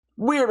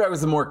We're back with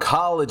some more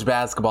college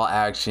basketball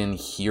action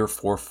here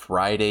for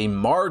Friday,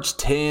 March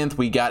 10th.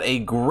 We got a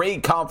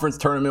great conference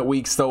tournament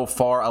week so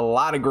far. A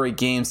lot of great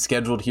games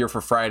scheduled here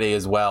for Friday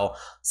as well.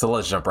 So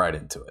let's jump right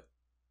into it.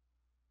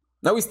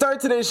 Now we start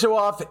today's show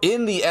off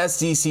in the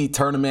SEC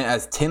tournament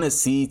as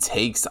Tennessee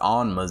takes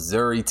on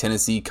Missouri.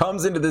 Tennessee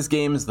comes into this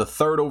game as the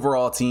third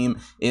overall team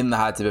in the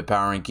Hot Tip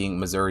Power Ranking.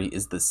 Missouri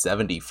is the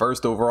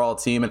 71st overall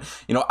team. And,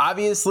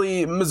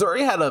 obviously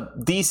Missouri had a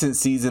decent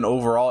season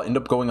overall,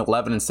 ended up going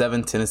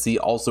 11-7. Tennessee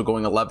also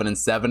going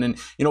 11-7. And,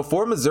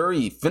 for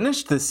Missouri,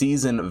 finished the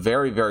season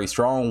very, very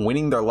strong,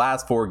 winning their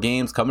last 4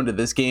 games, coming to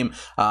this game,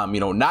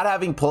 not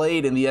having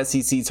played in the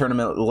SEC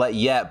tournament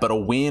yet, but a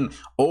win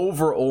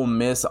over Ole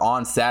Miss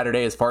on Saturday.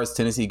 As far as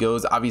Tennessee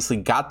goes, obviously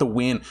got the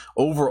win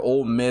over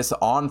Ole Miss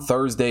on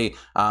Thursday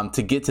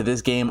to get to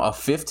this game, a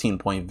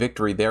 15-point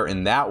victory there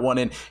in that one.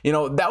 And,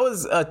 that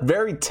was a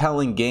very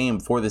telling game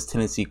for this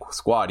Tennessee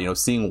squad,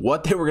 seeing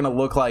what they were going to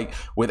look like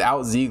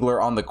without Ziegler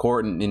on the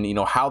court and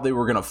how they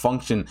were going to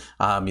function,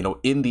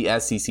 in the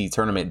SEC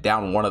tournament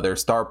down one of their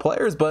star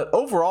players. But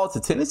overall, it's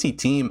a Tennessee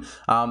team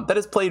that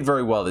has played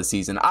very well this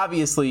season.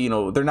 Obviously,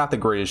 they're not the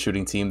greatest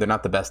shooting team. They're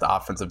not the best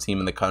offensive team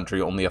in the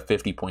country, only a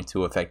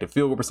 50.2 effective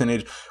field goal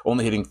percentage,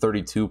 only hitting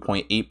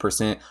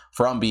 32.8%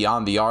 from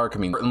beyond the arc.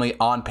 Certainly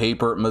on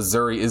paper,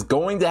 Missouri is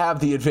going to have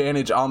the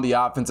advantage on the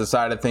offensive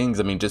side of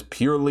things. Just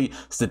purely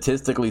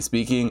statistically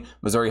speaking,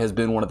 Missouri has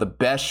been one of the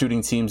best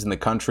shooting teams in the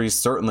country,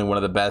 certainly one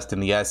of the best in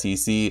the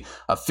SEC,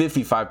 a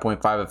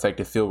 55.5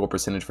 effective field goal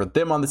percentage for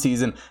them on the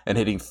season and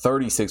hitting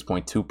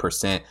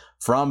 36.2%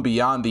 from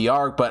beyond the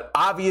arc. But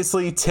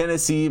obviously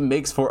Tennessee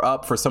makes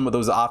up for some of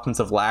those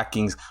offensive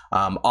lackings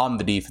on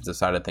the defensive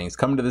side of things,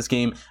 coming to this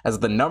game as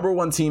the number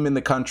 1 team in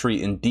the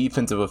country in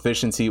defensive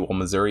efficiency, while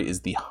Missouri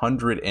is the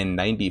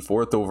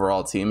 194th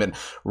overall team. And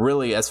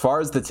really, as far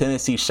as the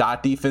Tennessee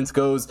shot defense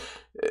goes,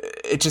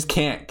 it just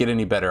can't get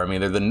any better.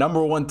 They're the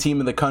number 1 team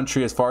in the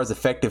country as far as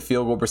effective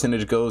field goal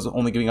percentage goes,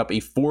 only giving up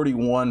a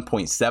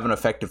 41.7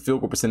 effective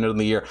field goal percentage in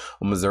the year,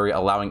 while Missouri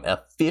allowing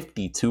a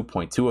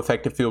 52.2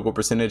 effective field goal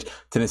percentage.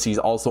 Tennessee's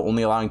also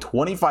only allowing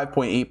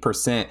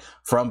 25.8%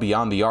 from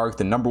beyond the arc,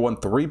 the number 1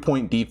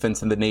 3-point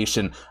defense in the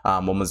nation,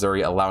 while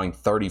Missouri allowing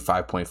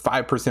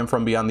 35.5%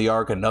 from beyond the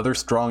arc. Another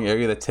strong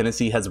area that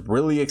Tennessee has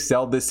really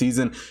excelled this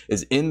season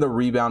is in the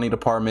rebounding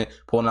department,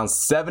 pulling down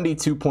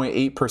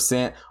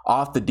 72.8%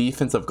 off the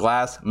defensive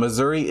glass.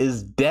 Missouri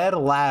is dead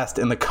last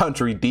in the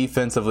country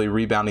defensively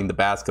rebounding the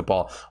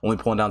basketball, only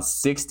pulling down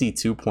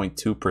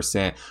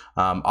 62.2%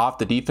 off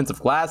the defensive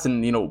glass.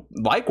 And,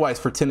 likewise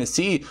for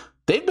Tennessee,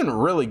 they've been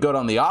really good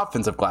on the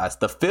offensive glass.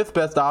 The 5th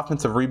best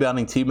offensive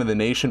rebounding team in the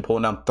nation,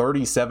 pulling down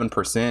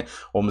 37%,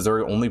 while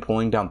Missouri only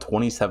pulling down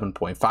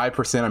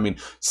 27.5%.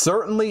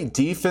 Certainly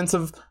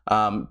defensive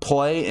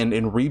play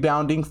and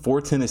rebounding for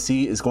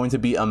Tennessee is going to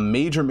be a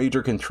major,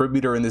 major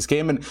contributor in this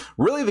game. And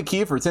really the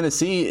key for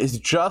Tennessee is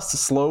just to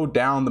slow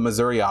down the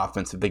Missouri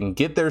offense. If they can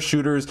get their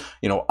shooters,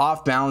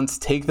 off balance,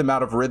 take them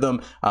out of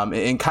rhythm,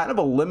 and kind of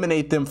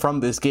eliminate them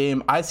from this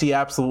game, I see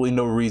absolutely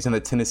no reason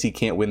that Tennessee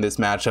can't win this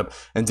matchup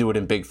and do it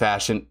in big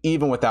fashion,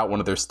 even without one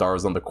of their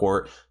stars on the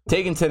court.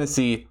 Taking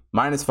Tennessee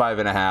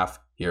 -5.5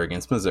 here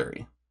against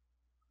Missouri.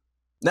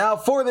 Now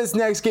for this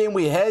next game,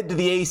 we head to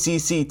the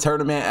ACC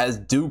tournament as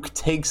Duke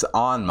takes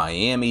on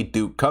Miami.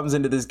 Duke comes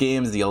into this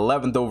game as the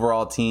 11th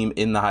overall team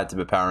in the Hot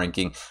Tip Power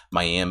Ranking.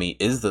 Miami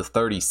is the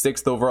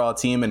 36th overall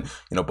team. And,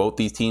 both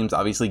these teams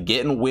obviously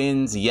getting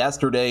wins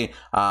yesterday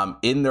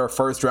in their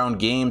first round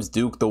games.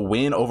 Duke, the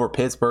win over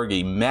Pittsburgh,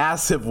 a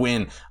massive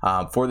win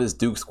for this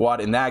Duke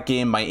squad in that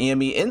game.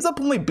 Miami ends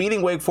up only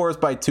beating Wake Forest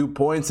by 2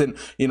 points. And,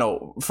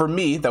 for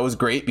me, that was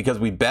great because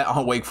we bet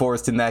on Wake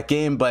Forest in that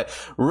game. But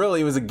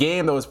really, it was a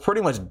game that was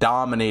pretty much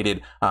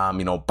dominated,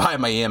 by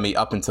Miami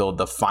up until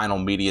the final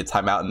media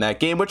timeout in that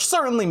game, which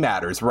certainly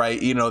matters,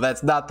 right?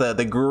 That's not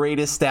the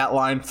greatest stat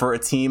line for a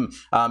team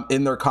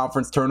in their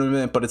conference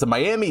tournament, but it's a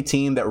Miami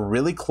team that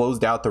really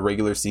closed out the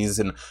regular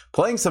season,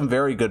 playing some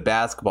very good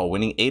basketball,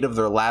 winning 8 of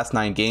their last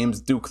 9 games.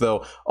 Duke,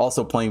 though,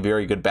 also playing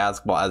very good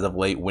basketball as of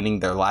late,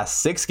 winning their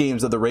last 6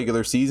 games of the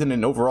regular season,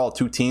 and overall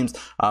 2 teams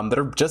that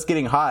are just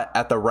getting hot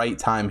at the right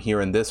time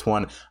here in this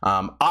one.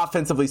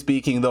 Offensively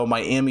speaking, though,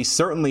 Miami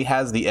certainly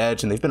has the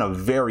edge, and they've been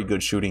a very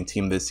good shooting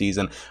team this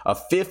season, a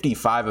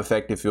 55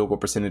 effective field goal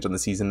percentage on the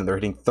season, and they're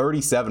hitting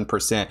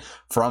 37%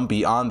 from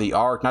beyond the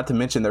arc. Not to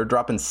mention they're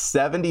dropping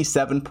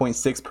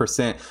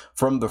 77.6%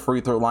 from the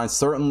free throw line.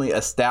 Certainly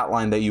a stat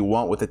line that you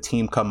want with a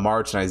team come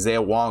March, and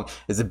Isaiah Wong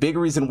is a big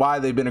reason why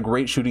they've been a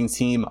great shooting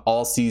team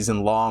all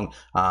season long.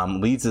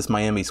 Leads this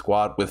Miami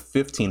squad with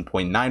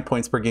 15.9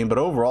 points per game, but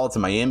overall it's a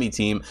Miami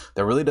team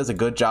that really does a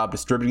good job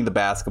distributing the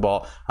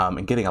basketball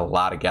and getting a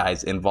lot of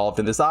guys involved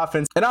in this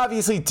offense. And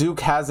obviously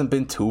Duke hasn't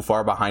been too far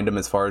far behind them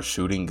as far as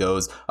shooting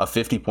goes. A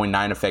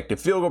 50.9 effective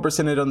field goal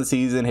percentage on the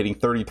season, hitting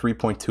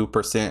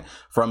 33.2%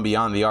 from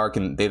beyond the arc,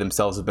 and they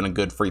themselves have been a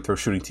good free throw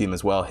shooting team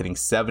as well, hitting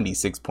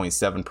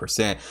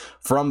 76.7%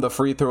 from the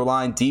free throw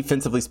line.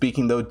 Defensively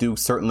speaking, though, Duke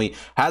certainly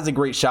has a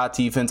great shot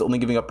defense, only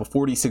giving up a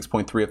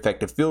 46.3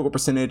 effective field goal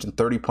percentage and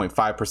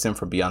 30.5%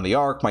 from beyond the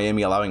arc.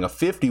 Miami allowing a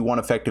 51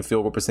 effective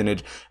field goal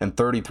percentage and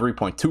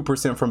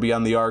 33.2% from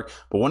beyond the arc.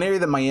 But one area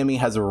that Miami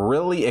has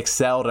really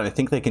excelled, and I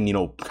think they can,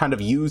 kind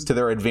of use to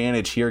their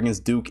advantage here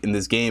against Duke in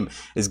this game,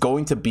 is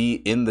going to be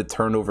in the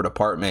turnover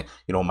department.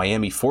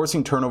 Miami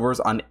forcing turnovers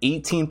on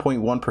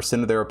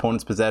 18.1% of their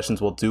opponent's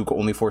possessions, while Duke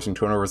only forcing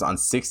turnovers on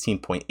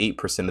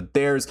 16.8% of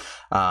theirs.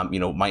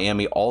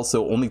 Miami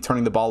also only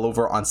turning the ball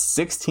over on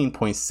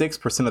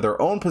 16.6% of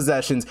their own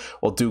possessions,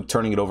 while Duke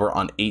turning it over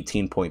on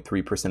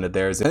 18.3% of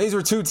theirs. And these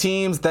were two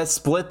teams that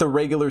split the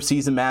regular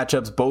season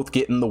matchups, both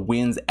getting the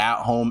wins at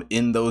home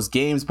in those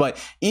games.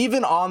 But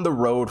even on the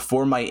road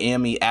for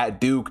Miami at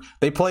Duke,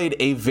 they played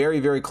a very,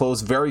 very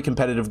close, very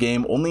competitive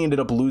game, only ended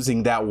up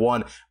losing that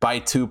one by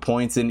 2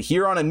 points. And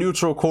here on a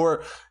neutral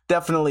court,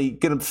 definitely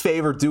going to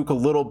favor Duke a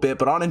little bit,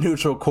 but on a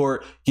neutral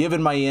court,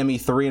 giving Miami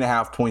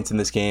 3.5 points in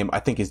this game, I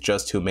think is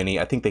just too many.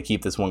 I think they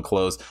keep this one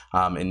close,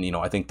 and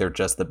I think they're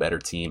just the better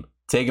team.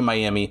 Taking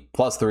Miami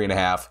plus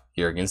 3.5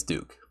 here against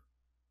Duke.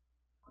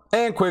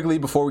 And quickly,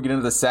 before we get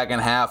into the second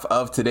half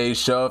of today's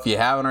show, if you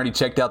haven't already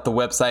checked out the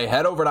website,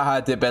 head over to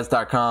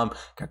hotdipbets.com.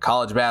 Got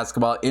college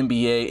basketball,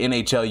 NBA,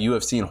 NHL,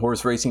 UFC, and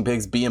horse racing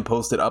picks being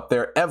posted up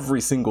there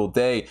every single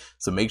day.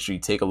 So make sure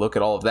you take a look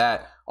at all of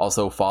that.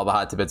 Also, follow the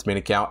Hot Tip Bets main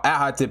account at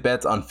Hot Tip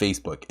Bets on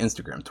Facebook,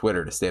 Instagram,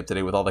 Twitter to stay up to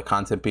date with all the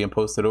content being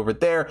posted over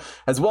there,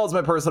 as well as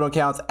my personal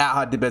accounts at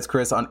Hot Tip Bets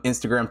Chris on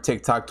Instagram,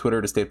 TikTok,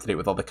 Twitter to stay up to date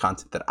with all the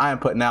content that I am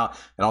putting out,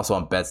 and also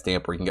on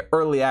BetStamp where you can get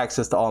early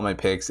access to all my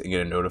picks and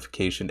get a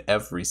notification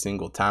every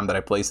single time that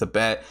I place a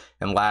bet.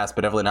 And last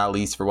but definitely not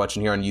least, for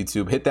watching here on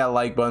YouTube, hit that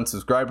like button,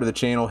 subscribe to the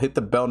channel, hit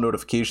the bell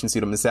notification so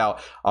you don't miss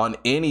out on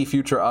any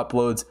future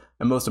uploads.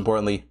 And most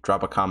importantly,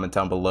 drop a comment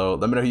down below.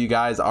 Let me know who you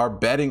guys are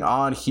betting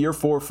on here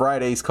for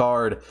Friday's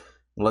card.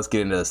 Let's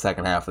get into the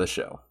second half of the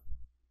show.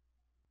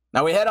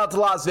 Now we head out to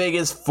Las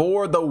Vegas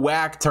for the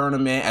WAC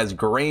tournament as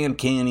Grand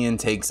Canyon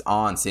takes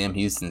on Sam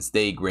Houston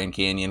State. Grand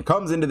Canyon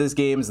comes into this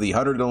game as the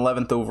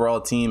 111th overall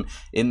team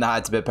in the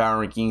Hot Tip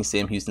Power Rankings.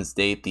 Sam Houston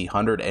State, the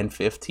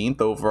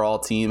 115th overall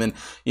team. And,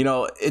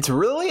 it's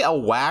really a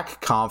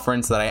WAC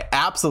conference that I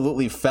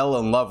absolutely fell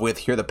in love with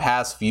here the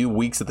past few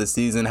weeks of the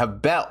season.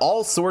 Have bet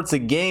all sorts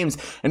of games.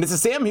 And it's a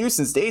Sam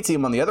Houston State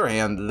team, on the other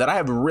hand, that I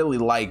have really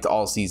liked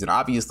all season.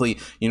 Obviously,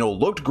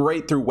 looked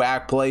great through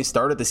WAC play,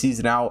 started the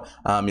season out,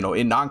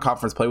 in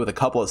non-conference play with a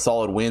couple of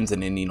solid wins,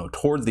 and then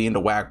towards the end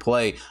of WAC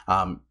play,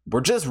 we're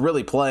just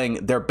really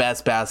playing their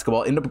best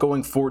basketball. End up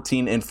going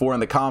 14-4 in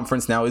the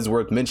conference. Now is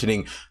worth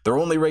mentioning their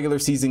only regular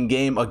season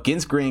game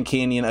against Grand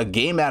Canyon, a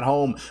game at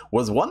home,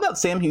 was one that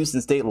Sam Houston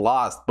State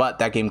lost, but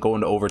that game going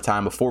to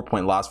overtime, a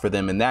 4-point loss for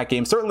them in that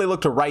game. Certainly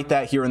look to right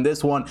that here in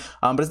this one,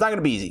 but it's not going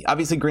to be easy.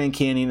 Obviously, Grand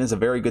Canyon is a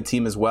very good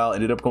team as well.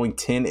 Ended up going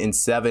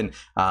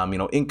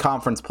 10-7, in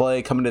conference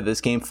play coming to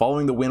this game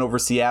following the win over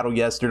Seattle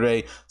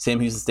yesterday.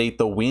 Sam Houston State,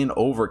 the win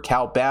over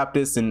Cal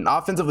Baptist, and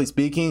offensively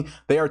speaking,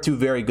 they are two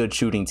very good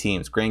shooting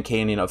teams. Grand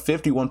Canyon, a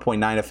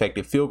 51.9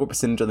 effective field goal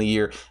percentage on the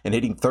year and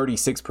hitting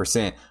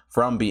 36%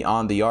 from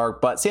beyond the arc.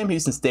 But Sam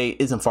Houston State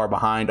isn't far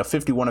behind, a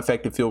 51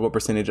 effective field goal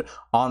percentage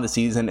on the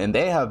season, and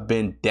they have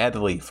been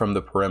deadly from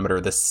the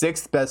perimeter. The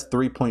sixth best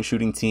three-point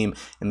shooting team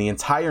in the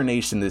entire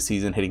nation this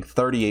season, hitting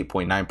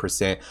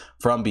 38.9%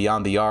 from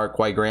beyond the arc.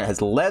 White Grant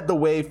has led the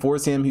way for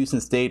Sam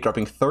Houston State,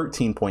 dropping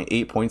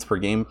 13.8 points per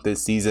game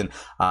this season.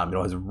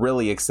 Has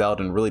really excelled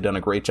and really done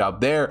a great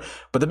job there.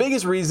 But the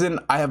biggest reason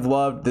I have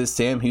loved this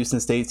Sam Houston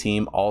State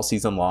team all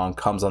season long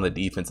comes on the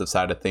defensive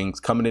side of things,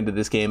 coming into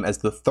this game as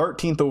the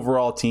 13th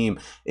overall team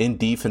in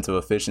defensive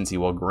efficiency,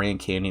 while Grand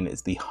Canyon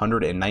is the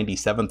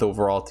 197th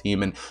overall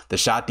team. And the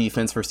shot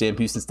defense for Sam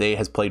Houston State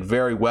has played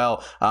very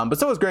well, but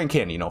so is Grand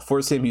Canyon.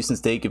 For Sam Houston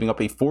State, giving up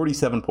a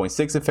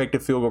 47.6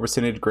 effective field goal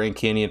percentage, Grand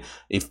Canyon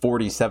a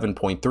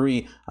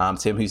 47.3.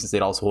 Sam Houston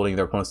State also holding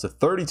their opponents to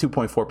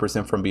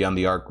 32.4% from beyond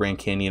the arc, Grand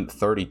Canyon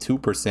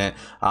 32%.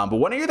 But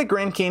one area that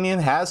Grand Canyon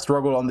has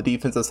struggled on the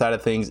defensive side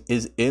of things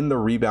is in the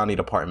rebounding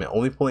department,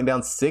 only pulling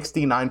down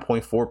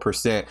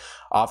 69.4%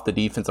 off the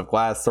defensive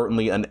glass.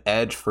 Certainly an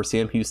edge for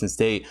Sam Houston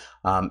State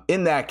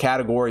in that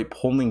category,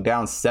 pulling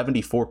down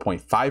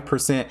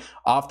 74.5%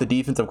 off the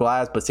defensive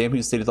glass. But Sam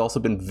Houston State has also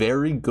been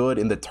very good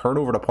in the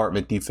turnover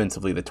department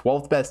defensively, the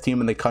 12th best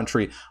team in the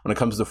country when it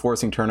comes to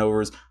forcing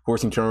turnovers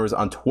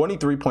on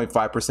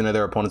 23.5% of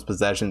their opponent's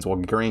possessions, while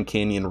Grand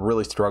Canyon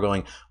really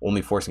struggling,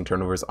 only forcing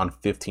turnovers on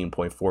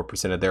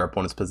 15.4% of their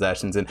opponent's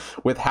possessions. And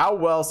with how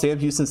well Sam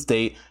Houston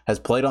State has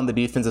played on the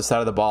defensive side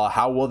of the ball,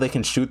 how well they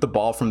can shoot the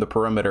ball from the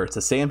perimeter,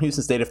 to Sam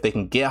Houston State, if they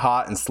can get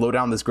hot and slow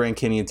down this Grand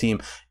Canyon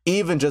team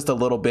even just a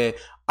little bit,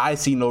 I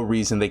see no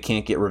reason they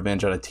can't get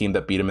revenge on a team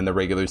that beat them in the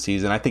regular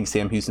season. I think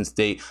Sam Houston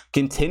State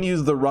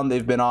continues the run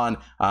they've been on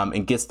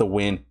and gets the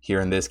win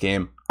here in this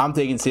game. I'm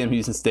taking Sam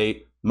Houston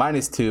State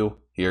 -2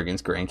 here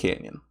against Grand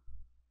Canyon.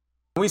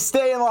 We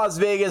stay in Las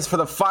Vegas for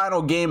the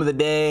final game of the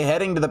day,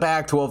 heading to the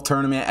Pac-12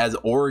 tournament as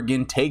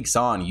Oregon takes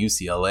on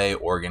UCLA.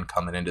 Oregon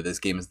coming into this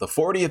game is the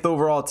 40th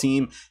overall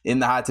team in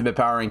the Hot Tip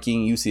Power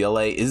Ranking.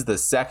 UCLA is the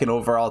second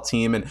overall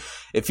team. And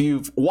if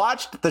you've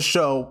watched the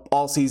show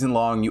all season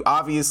long, you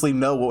obviously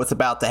know what's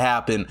about to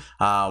happen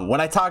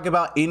when I talk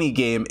about any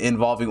game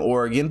involving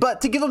Oregon. But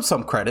to give them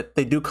some credit,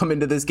 they do come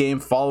into this game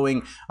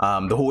following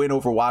the win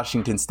over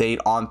Washington State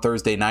on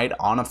Thursday night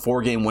on a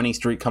 4-game winning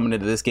streak coming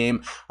into this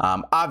game.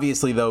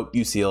 Obviously, though,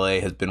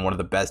 UCLA has been one of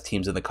the best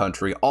teams in the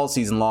country all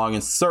season long,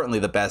 and certainly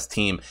the best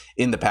team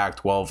in the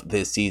Pac-12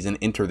 this season.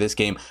 Enter this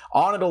game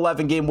on an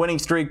 11-game winning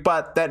streak,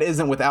 but that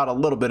isn't without a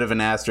little bit of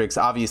an asterisk.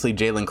 Obviously,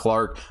 Jalen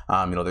Clark,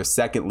 their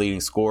second leading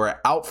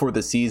scorer, out for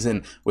the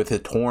season with a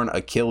torn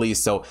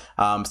Achilles. So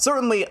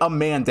certainly a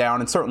man down,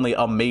 and certainly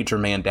a major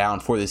man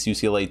down for this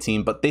UCLA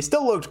team, but they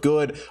still looked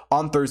good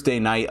on Thursday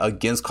night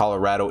against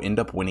Colorado, end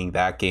up winning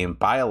that game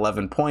by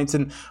 11 points.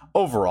 And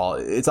overall,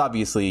 it's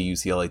obviously a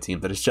UCLA team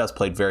that has just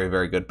played very,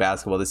 very good basketball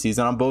this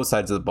season on both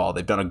sides of the ball.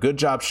 They've done a good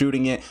job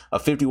shooting it, a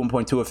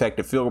 51.2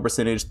 effective field goal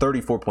percentage,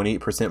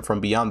 34.8% from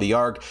beyond the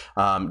arc.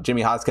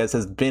 Jimmy Hotchkiss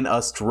has been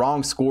a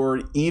strong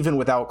scorer even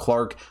without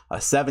Clark,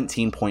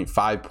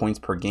 17.5 points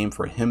per game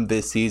for him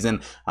this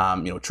season.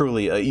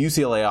 Truly a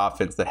UCLA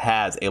offense that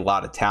has a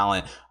lot of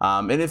talent.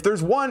 And if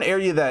there's one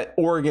area that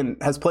Oregon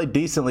has played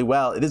decently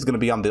well, it is going to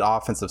be on the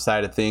offensive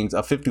side of things.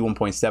 A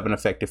 51.7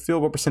 effective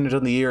field goal percentage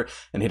on the year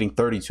and hitting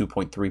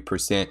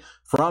 32.3%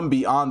 from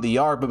beyond the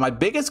arc. But my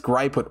biggest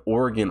gripe with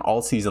Oregon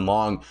all season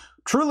long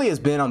truly has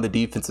been on the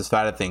defensive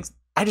side of things.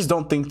 I just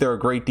don't think they're a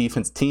great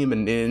defense team,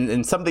 and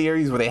in some of the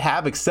areas where they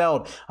have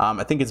excelled,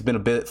 I think it's been a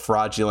bit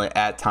fraudulent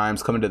at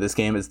times coming to this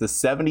game. It's the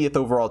 70th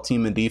overall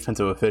team in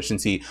defensive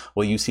efficiency,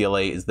 while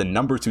UCLA is the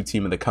number 2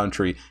 team in the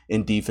country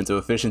in defensive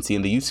efficiency,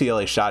 and the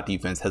UCLA shot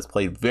defense has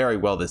played very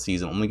well this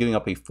season, only giving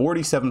up a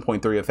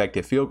 47.3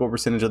 effective field goal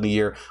percentage of the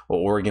year, while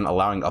Oregon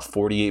allowing a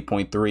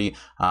 48.3.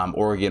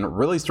 Oregon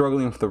really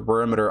struggling with the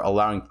perimeter,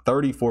 allowing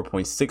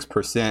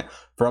 34.6%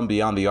 from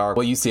beyond the arc,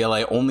 while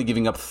UCLA only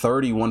giving up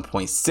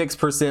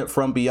 31.6%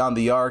 from beyond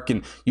the arc.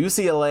 And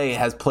UCLA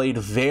has played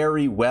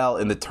very well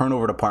in the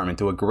turnover department,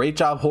 do a great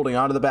job holding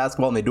onto the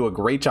basketball, and they do a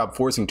great job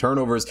forcing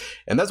turnovers.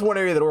 And that's one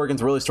area that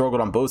Oregon's really struggled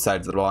on both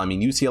sides of the ball. I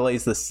mean, UCLA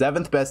is the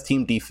 7th best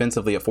team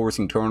defensively at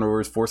forcing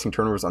turnovers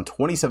on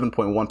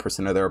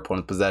 27.1% of their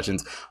opponent's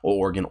possessions, while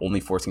Oregon only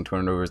forcing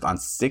turnovers on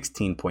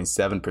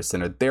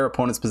 16.7% of their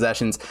opponent's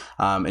possessions.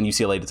 And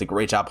UCLA does a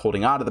great job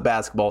holding onto the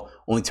basketball,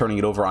 only turning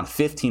it over on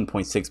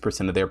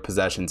 15.6% of their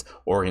possessions,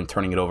 Oregon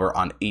turning it over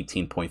on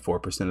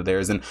 18.4% of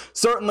theirs. And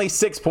certainly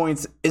 6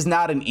 points is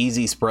not an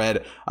easy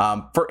spread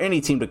for any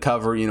team to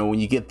cover, when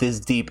you get this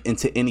deep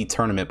into any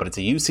tournament. But it's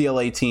a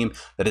UCLA team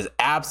that has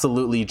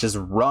absolutely just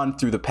run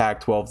through the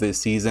Pac-12 this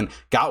season,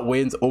 got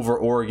wins over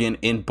Oregon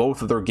in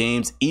both of their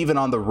games, even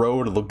on the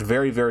road, looked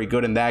very, very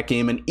good in that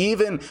game. And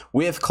even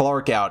with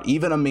Clark out,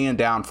 even a man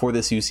down for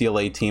this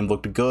UCLA team,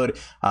 looked good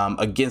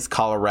against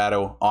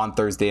Colorado on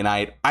Thursday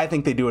night. I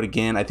think they do it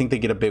again. I think they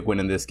get a big win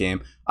in this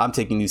game. I'm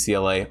taking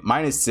UCLA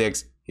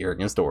 -6 here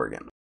against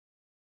Oregon.